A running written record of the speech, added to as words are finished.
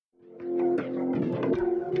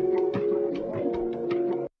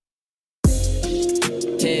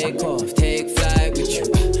take off, take flight with you.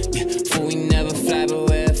 For we never fly, but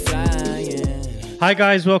we're flying. Hi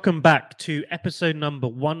guys, welcome back to episode number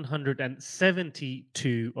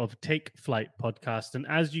 172 of Take Flight podcast. And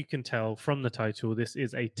as you can tell from the title, this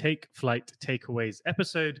is a Take Flight Takeaways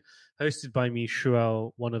episode hosted by me,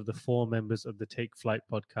 Shuel, one of the 4 members of the Take Flight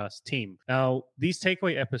podcast team. Now, these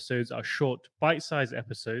takeaway episodes are short, bite-sized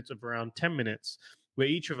episodes of around 10 minutes where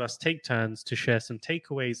each of us take turns to share some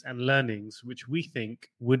takeaways and learnings which we think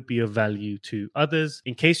would be of value to others.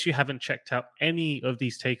 In case you haven't checked out any of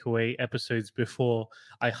these takeaway episodes before,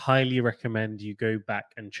 I highly recommend you go back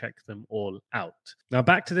and check them all out. Now,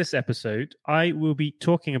 back to this episode, I will be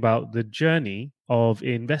talking about the journey of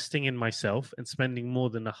investing in myself and spending more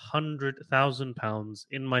than £100,000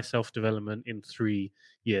 in my self-development in 3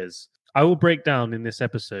 years. I will break down in this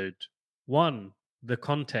episode, 1, the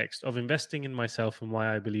context of investing in myself and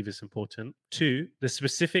why I believe it's important. 2, the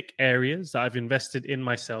specific areas that I've invested in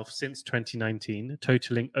myself since 2019,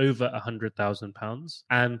 totaling over £100,000.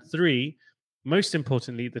 And 3, most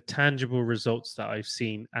importantly, the tangible results that I've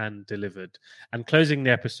seen and delivered. And closing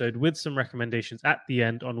the episode with some recommendations at the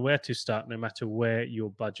end on where to start, no matter where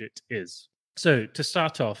your budget is. So to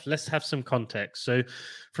start off, let's have some context. So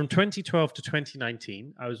from 2012 to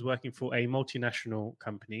 2019, I was working for a multinational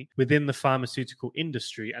company within the pharmaceutical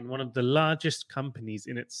industry and one of the largest companies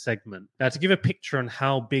in its segment. Now, to give a picture on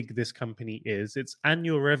how big this company is, its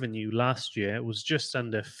annual revenue last year was just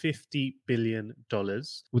under $50 billion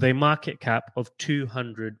with a market cap of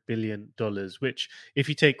 $200 billion, which if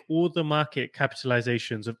you take all the market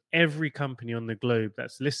capitalizations of every company on the globe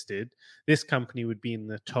that's listed, this company would be in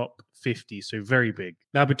the top 50, so very big.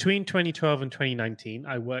 Now, between 2012 and 2019,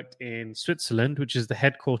 I worked in Switzerland, which is the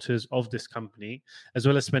headquarters of this company, as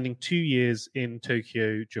well as spending 2 years in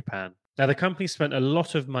Tokyo, Japan. Now, the company spent a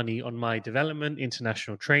lot of money on my development,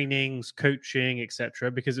 international trainings, coaching, etc.,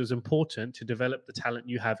 because it was important to develop the talent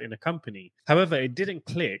you have in a company. However, it didn't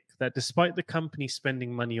click that despite the company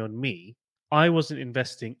spending money on me, I wasn't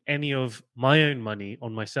investing any of my own money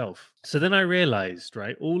on myself. So then I realized,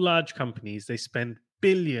 right, all large companies, they spend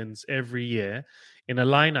billions every year in a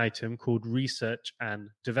line item called research and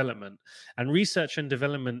development. And research and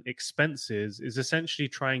development expenses is essentially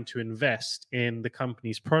trying to invest in the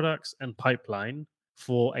company's products and pipeline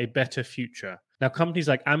for a better future. Now, companies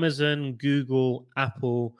like Amazon, Google,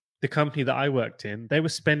 Apple, the company that I worked in, they were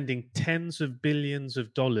spending tens of billions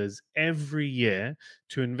of dollars every year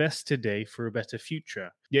to invest today for a better future.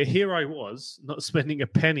 Yet here I was, not spending a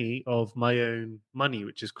penny of my own money,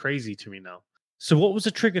 which is crazy to me now. So what was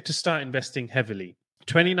the trigger to start investing heavily?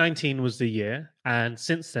 2019 was the year, and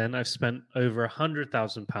since then I've spent over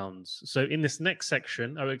 £100,000. So in this next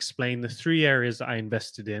section, I'll explain the 3 areas that I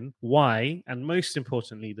invested in, why, and most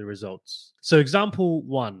importantly, the results. So example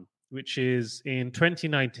 1, which is in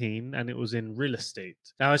 2019, and it was in real estate.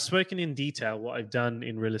 Now, I've spoken in detail what I've done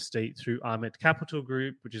in real estate through Ahmed Capital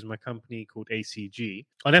Group, which is my company called ACG.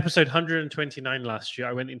 On episode 129 last year,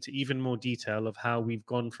 I went into even more detail of how we've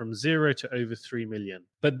gone from 0 to over 3 million.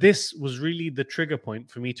 But this was really the trigger point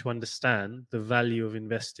for me to understand the value of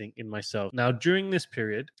investing in myself. Now, during this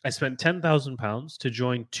period, I spent £10,000 to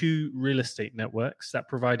join 2 real estate networks that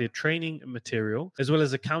provided training and material, as well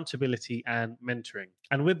as accountability and mentoring.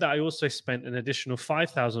 And with that, I also spent an additional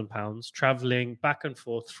 £5,000 traveling back and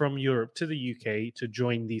forth from Europe to the UK to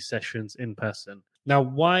join these sessions in person. Now,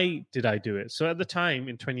 why did I do it? So at the time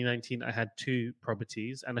in 2019, I had 2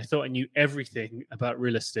 properties and I thought I knew everything about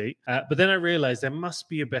real estate. But then I realized there must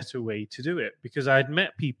be a better way to do it because I had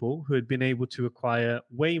met people who had been able to acquire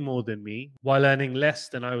way more than me while earning less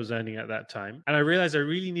than I was earning at that time. And I realized I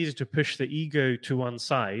really needed to push the ego to one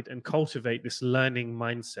side and cultivate this learning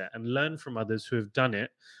mindset and learn from others who have done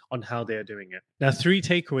it on how they are doing it. Now, 3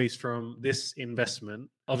 takeaways from this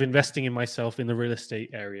investment of investing in myself in the real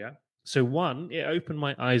estate area. So 1, it opened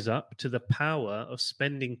my eyes up to the power of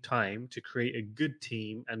spending time to create a good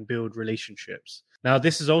team and build relationships. Now,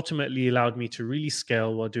 this has ultimately allowed me to really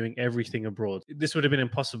scale while doing everything abroad. This would have been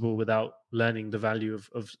impossible without learning the value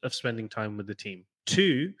of spending time with the team.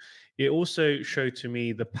 2, it also showed to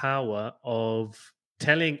me the power of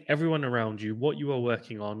telling everyone around you what you are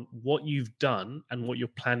working on, what you've done, and what you're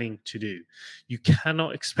planning to do. You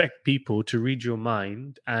cannot expect people to read your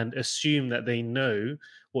mind and assume that they know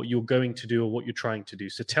what you're going to do or what you're trying to do.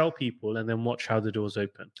 So tell people and then watch how the doors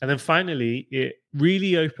open. And then finally, it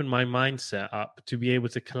really opened my mindset up to be able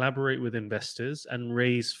to collaborate with investors and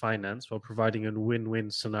raise finance while providing a win-win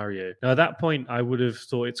scenario. Now, at that point, I would have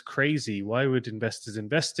thought it's crazy. Why would investors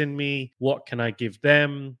invest in me? What can I give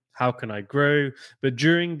them? How can I grow? But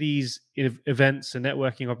during these events and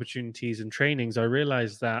networking opportunities and trainings, I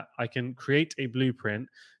realized that I can create a blueprint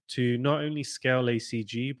to not only scale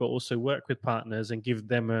ACG, but also work with partners and give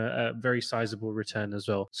them a very sizable return as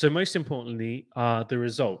well. So most importantly are the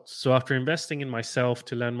results. So after investing in myself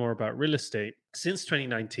to learn more about real estate, since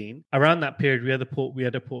 2019, around that period, we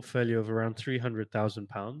had a portfolio of around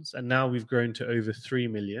 £300,000, and now we've grown to over 3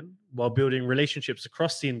 million, while building relationships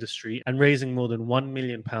across the industry and raising more than £1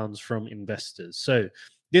 million from investors. So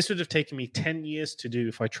this would have taken me 10 years to do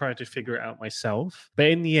if I tried to figure it out myself. But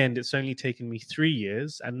in the end, it's only taken me 3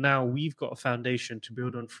 years. And now we've got a foundation to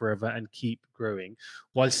build on forever and keep growing,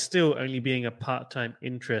 while still only being a part-time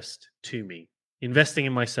interest to me. Investing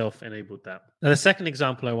in myself enabled that. Now, the second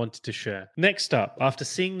example I wanted to share. Next up, after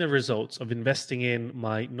seeing the results of investing in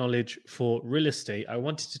my knowledge for real estate, I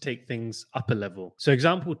wanted to take things up a level. So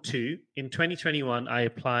example 2, in 2021, I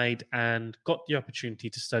applied and got the opportunity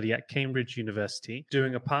to study at Cambridge University,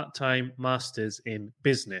 doing a part-time master's in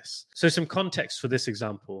business. So some context for this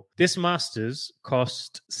example. This master's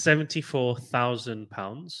cost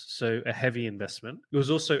 £74,000, so a heavy investment. It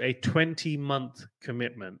was also a 20-month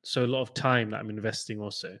commitment, so a lot of time that I'm investing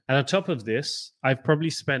also. And on top of this, I've probably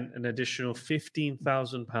spent an additional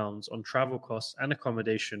 £15,000 on travel costs and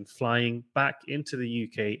accommodation, flying back into the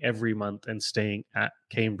UK every month and staying at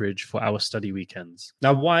Cambridge for our study weekends.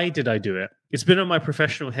 Now, why did I do it? It's been on my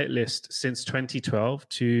professional hit list since 2012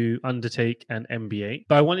 to undertake an MBA,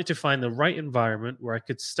 but I wanted to find the right environment where I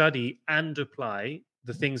could study and apply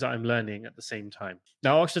the things that I'm learning at the same time.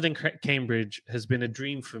 Now, Oxford and Cambridge has been a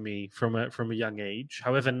dream for me from a young age.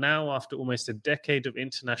 However, now after almost a decade of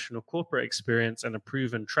international corporate experience and a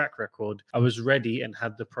proven track record, I was ready and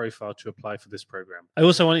had the profile to apply for this program. I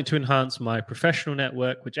also wanted to enhance my professional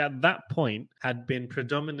network, which at that point had been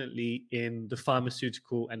predominantly in the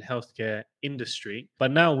pharmaceutical and healthcare industry. But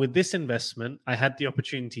now with this investment, I had the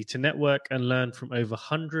opportunity to network and learn from over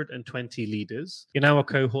 120 leaders. In our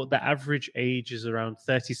cohort, the average age is around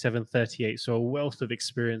 37, 38, so a wealth of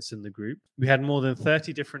experience in the group. We had more than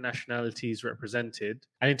 30 different nationalities represented.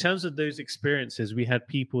 And in terms of those experiences, we had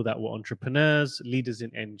people that were entrepreneurs, leaders in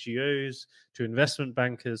NGOs, to investment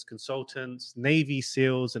bankers, consultants, Navy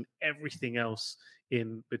SEALs, and everything else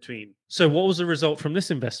in between. So what was the result from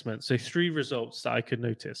this investment? So 3 results that I could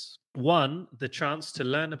notice. 1, the chance to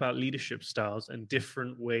learn about leadership styles and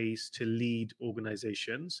different ways to lead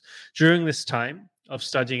organizations. During this time of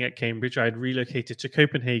studying at Cambridge, I had relocated to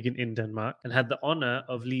Copenhagen in Denmark and had the honor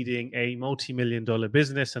of leading a multi-million-dollar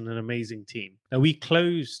business and an amazing team. Now, we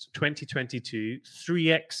closed 2022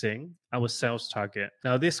 3xing our sales target.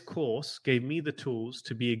 Now, this course gave me the tools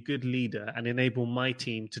to be a good leader and enable my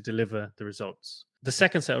team to deliver the results. The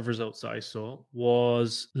second set of results that I saw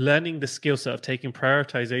was learning the skill set of taking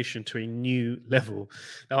prioritization to a new level.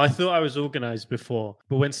 Now, I thought I was organized before,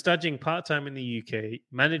 but when studying part-time in the UK,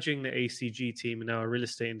 managing the ACG team in our real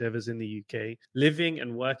estate endeavors in the UK, living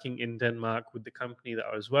and working in Denmark with the company that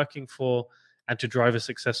I was working for, and to drive a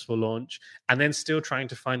successful launch, and then still trying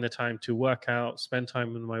to find the time to work out, spend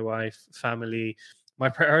time with my wife, family, my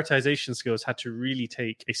prioritization skills had to really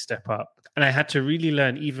take a step up. And I had to really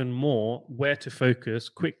learn even more where to focus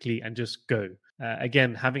quickly and just go.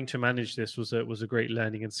 Again, having to manage this was a great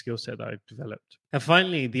learning and skill set that I've developed. And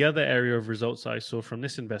finally, the other area of results that I saw from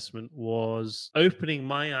this investment was opening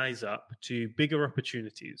my eyes up to bigger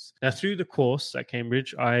opportunities. Now, through the course at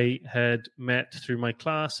Cambridge, I had met through my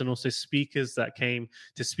class and also speakers that came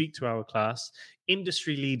to speak to our class,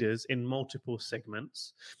 industry leaders in multiple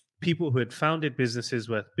segments, people who had founded businesses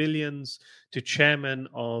worth billions, to chairmen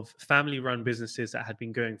of family-run businesses that had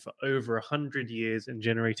been going for over 100 years and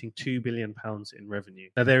generating £2 billion in revenue.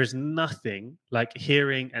 Now, there is nothing like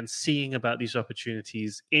hearing and seeing about these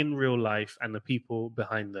opportunities in real life and the people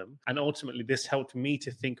behind them. And ultimately, this helped me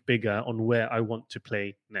to think bigger on where I want to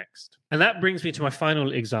play next. And that brings me to my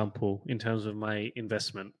final example in terms of my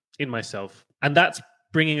investment in myself. And that's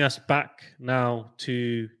bringing us back now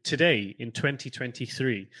to today in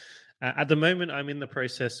 2023. At the moment, I'm in the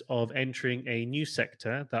process of entering a new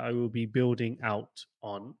sector that I will be building out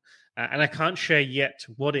on. And I can't share yet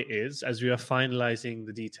what it is as we are finalizing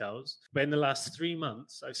the details. But in the last 3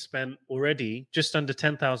 months, I've spent already just under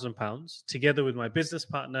 £10,000 together with my business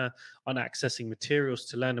partner on accessing materials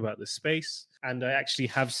to learn about this space. And I actually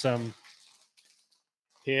have some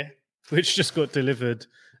here, which just got delivered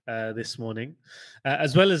this morning.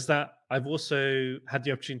 As well as that, I've also had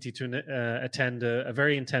the opportunity to attend a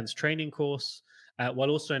very intense training course while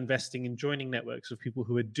also investing in joining networks of people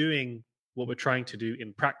who are doing what we're trying to do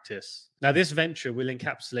in practice. Now, this venture will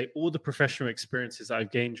encapsulate all the professional experiences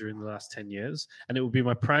I've gained during the last 10 years, and it will be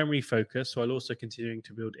my primary focus, while also continuing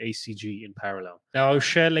to build ACG in parallel. Now, I'll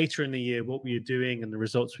share later in the year what we are doing and the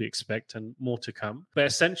results we expect, and more to come. But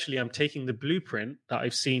essentially, I'm taking the blueprint that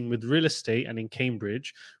I've seen with real estate and in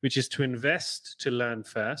Cambridge, which is to invest to learn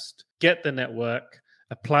first, get the network,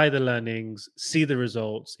 apply the learnings, see the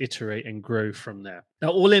results, iterate, and grow from there. Now,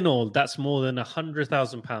 all in all, that's more than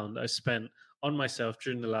 £100,000 I spent on myself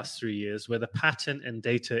during the last 3 years, where the pattern and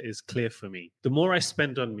data is clear for me. The more I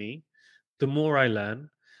spend on me, the more I learn,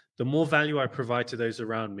 the more value I provide to those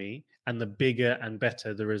around me, and the bigger and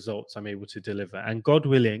better the results I'm able to deliver. And God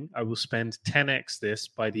willing, I will spend 10x this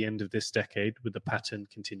by the end of this decade, with the pattern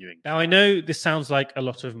continuing. Now, I know this sounds like a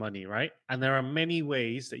lot of money, right? And there are many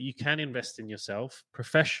ways that you can invest in yourself,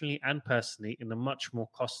 professionally and personally, in a much more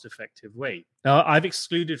cost-effective way. Now, I've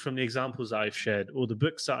excluded from the examples that I've shared all the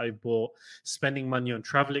books that I've bought, spending money on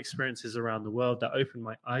travel experiences around the world that opened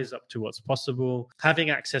my eyes up to what's possible, having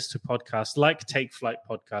access to podcasts like Take Flight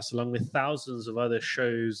Podcast, along with thousands of other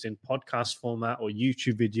shows in podcast format or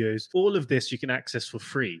YouTube videos. All of this you can access for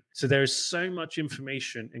free. So there is so much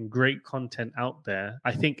information and great content out there.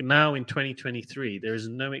 I think now in 2023, there is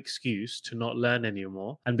no excuse to not learn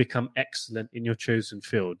anymore and become excellent in your chosen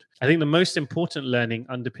field. I think the most important learning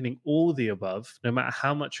underpinning all the above, no matter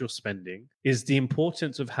how much you're spending, is the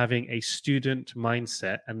importance of having a student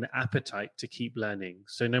mindset and the appetite to keep learning.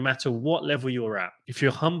 So no matter what level you're at, if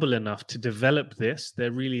you're humble enough to develop this,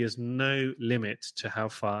 there really is no limit to how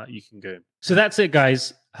far you can go. So that's it,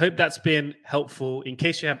 guys. I hope that's been helpful. In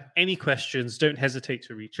case you have any questions, don't hesitate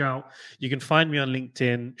to reach out. You can find me on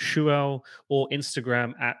LinkedIn, Shuel, or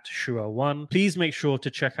Instagram at Shuel1. Please make sure to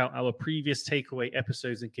check out our previous takeaway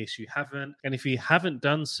episodes in case you haven't. And if you haven't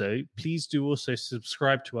done so, please do also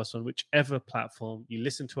subscribe to us on whichever platform you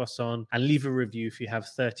listen to us on, and leave a review if you have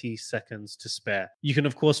 30 seconds to spare. You can,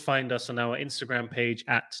 of course, find us on our Instagram page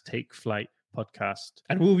at Take Flight Podcast.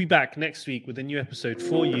 And we'll be back next week with a new episode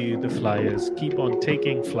for you, the flyers. Keep on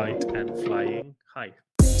taking flight and flying high.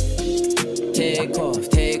 Take off,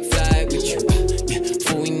 take